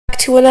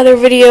to another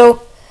video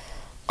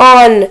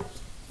on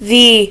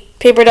the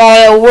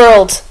Paper.io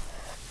World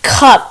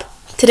Cup.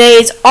 Today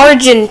is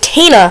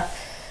Argentina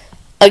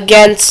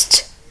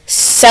against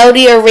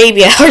Saudi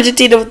Arabia.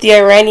 Argentina with the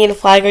Iranian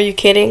flag, are you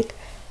kidding?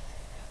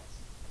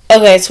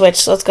 Okay,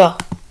 switch, let's go.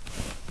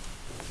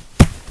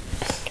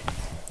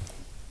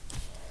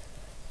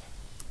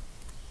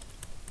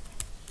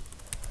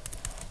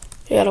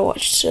 You gotta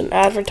watch an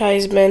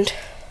advertisement.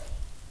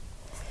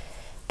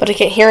 But I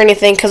can't hear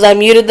anything because I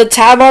muted the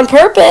tab on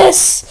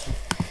purpose.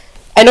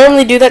 I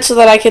normally do that so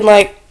that I can,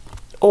 like,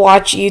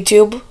 watch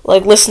YouTube,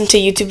 like, listen to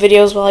YouTube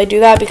videos while I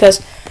do that,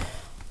 because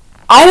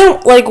I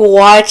don't, like,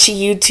 watch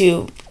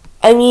YouTube.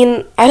 I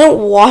mean, I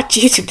don't watch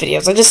YouTube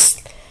videos. I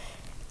just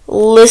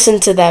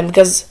listen to them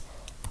because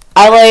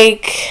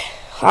I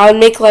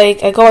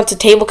go onto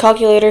Table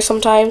Calculator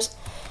sometimes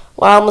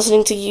while I'm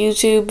listening to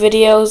YouTube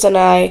videos, and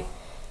I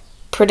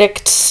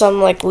predict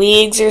some, like,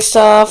 leagues or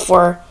stuff,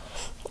 or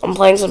I'm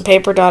playing some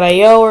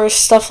Paper.io or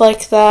stuff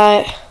like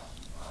that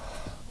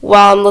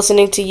while I'm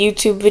listening to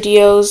YouTube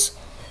videos.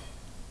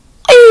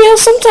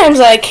 Sometimes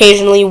I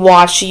occasionally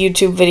watch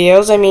YouTube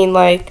videos. I mean,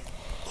 like,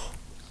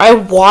 I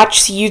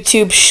watch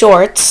YouTube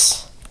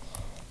shorts.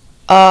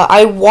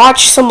 I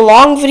watch some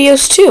long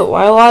videos too.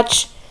 I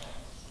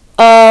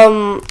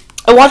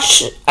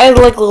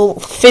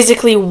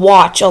physically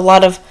watch a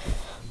lot of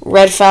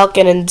Red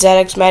Falcon and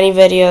ZX Manny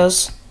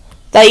videos.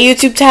 That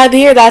YouTube tab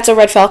here, that's a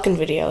Red Falcon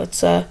video.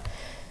 It's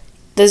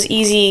does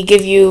easy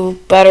give you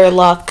better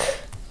luck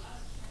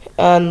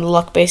on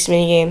luck-based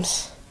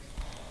minigames.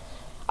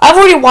 I've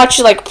already watched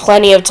it like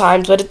plenty of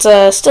times, but it's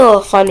still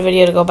a fun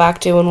video to go back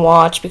to and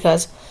watch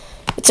because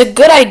it's a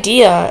good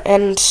idea,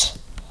 and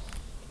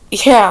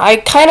yeah, I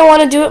kind of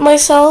want to do it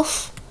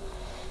myself,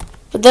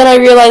 but then I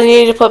realized I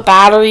needed to put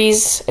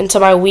batteries into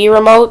my Wii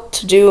remote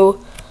to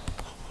do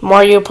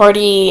Mario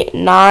Party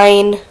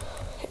 9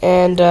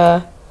 and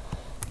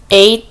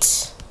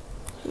 8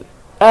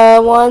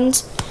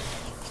 ones.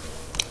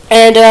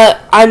 And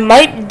I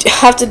might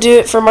have to do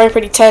it for Mario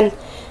Party 10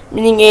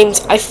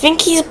 minigames. I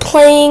think he's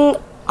playing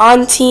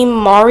on Team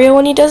Mario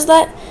when he does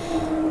that,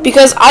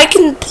 because I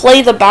can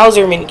play the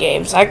Bowser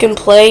minigames. I can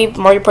play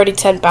Mario Party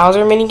 10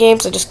 Bowser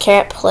minigames. I just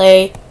can't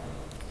play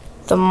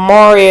the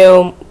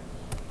Mario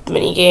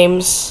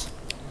minigames.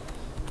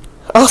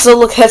 Also,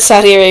 look at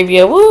Saudi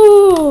Arabia.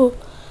 Woo!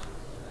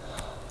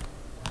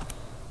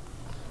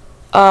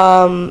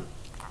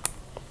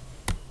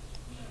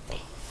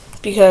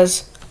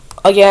 Because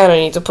again, I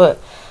need to put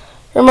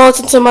remotes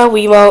into my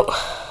Wiimote,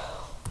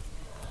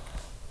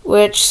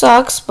 which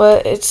sucks,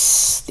 but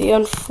it's the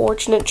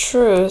unfortunate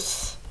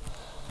truth.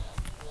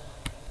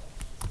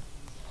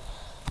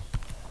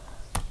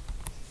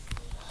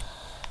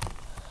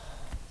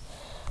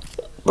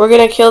 We're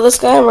gonna kill this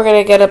guy and we're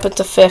gonna get up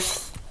into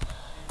 5th.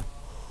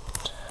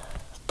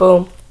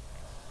 Boom.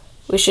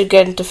 We should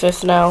get into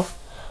 5th now.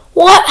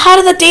 What? How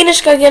did the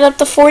Danish guy get up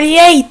to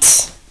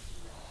 48?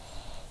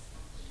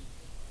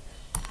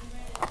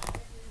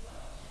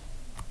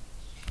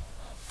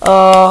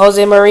 Oh,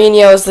 Jose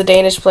Mourinho is the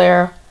Danish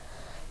player.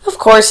 Of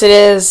course it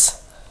is.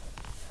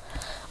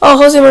 Oh,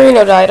 Jose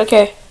Mourinho died.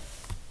 Okay.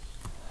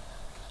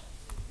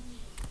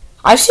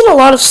 I've seen a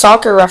lot of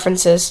soccer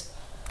references,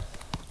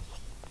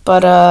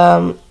 but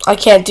I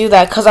can't do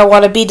that because I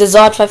want to be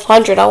Dazod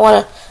 500. I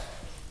want to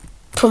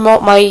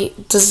promote my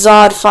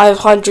Dazod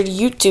 500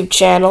 YouTube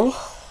channel.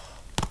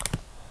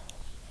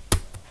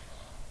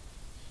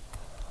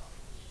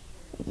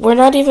 We're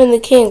not even the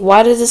king.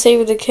 Why does it say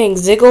we're the king?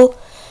 Ziggle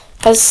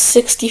has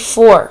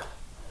 64.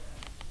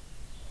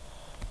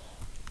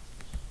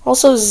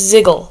 Also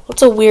Ziggle.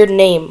 What's a weird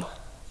name?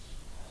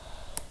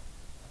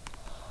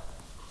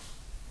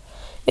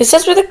 It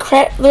says we're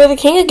the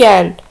king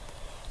again.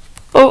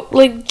 Oh,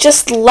 like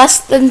just less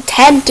than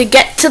 10 to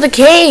get to the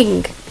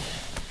king.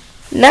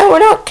 Now we're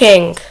not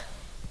king.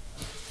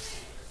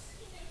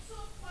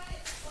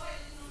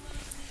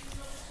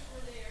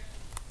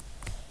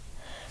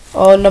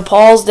 Oh,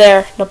 Nepal's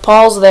there.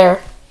 Nepal's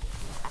there.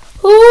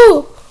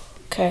 Woo!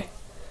 Okay.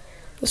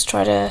 Let's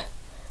try to...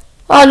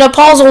 Oh,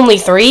 Nepal's only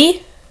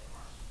 3?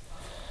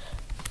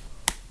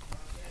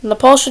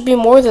 Nepal should be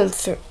more than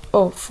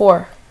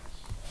 4.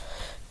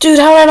 Dude,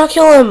 how did I not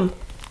kill him?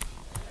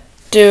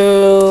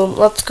 Dude,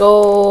 let's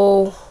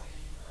go.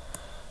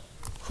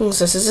 Who's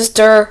this? Is this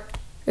Dur?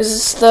 Is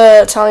this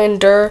the Italian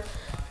Dur?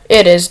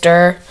 It is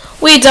Dur.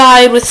 We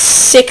died with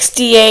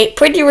 68.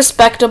 Pretty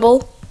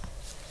respectable.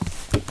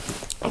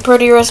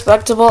 Pretty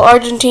respectable.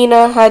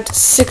 Argentina had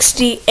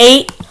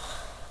 68.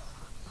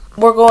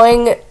 We're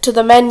going to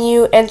the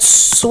menu and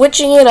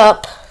switching it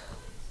up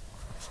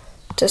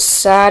to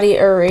Saudi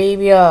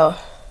Arabia.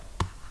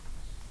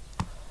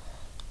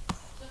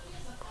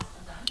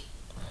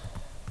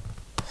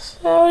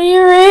 Saudi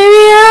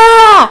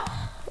Arabia!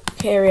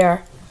 Okay, here we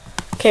are.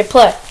 Okay,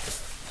 play.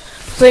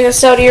 Playing in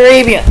Saudi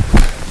Arabia.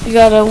 You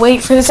gotta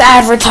wait for this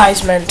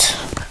advertisement.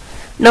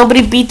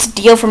 Nobody beats a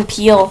deal from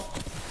Peel.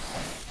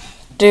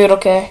 Dude,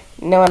 okay.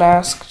 No one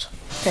asked.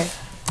 Okay.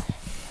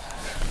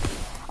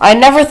 I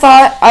never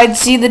thought I'd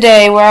see the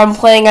day where I'm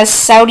playing as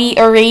Saudi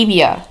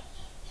Arabia.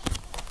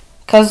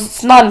 Because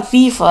it's not in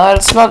FIFA,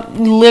 it's not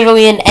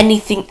literally in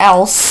anything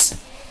else.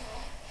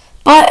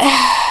 But,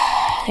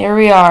 here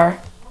we are.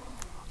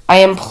 I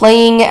am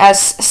playing as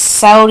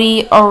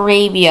Saudi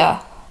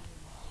Arabia.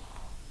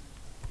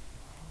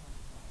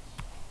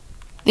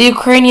 The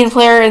Ukrainian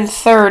player in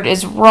third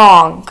is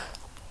wrong.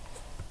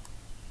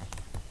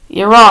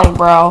 You're wrong,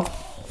 bro.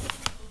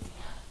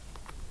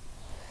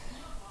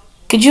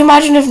 Could you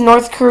imagine if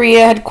North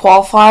Korea had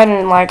qualified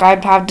and like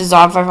I'd have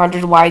Dazon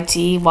 500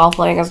 YT while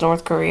playing as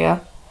North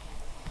Korea?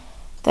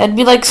 That'd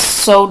be like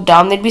so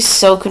dumb. They'd be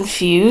so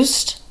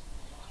confused.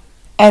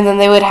 And then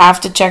they would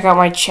have to check out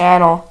my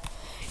channel.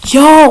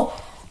 Yo!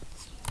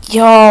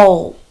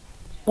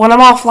 When I'm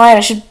offline,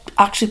 I should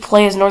actually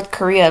play as North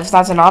Korea if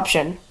that's an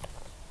option.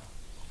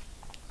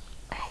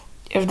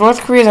 If North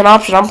Korea is an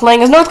option, I'm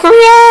playing as North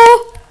Korea!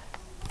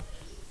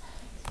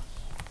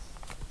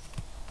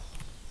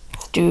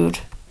 Dude.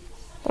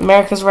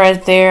 America's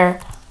right there.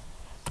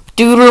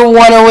 Dude, we're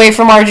 1 away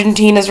from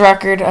Argentina's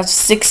record of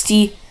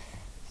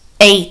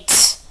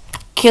 68.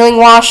 Killing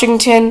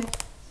Washington.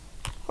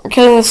 We're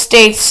killing the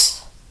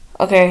States.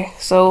 Okay,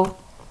 so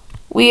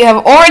we have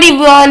already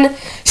won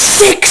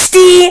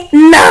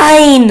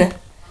 69!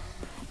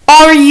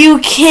 Are you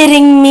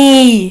kidding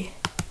me?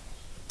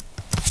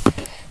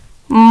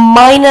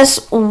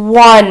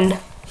 -1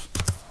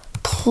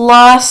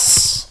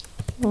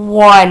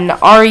 +1.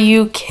 Are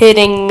you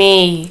kidding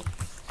me?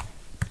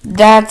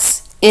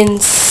 That's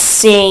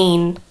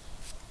insane.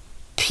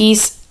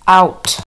 Peace out.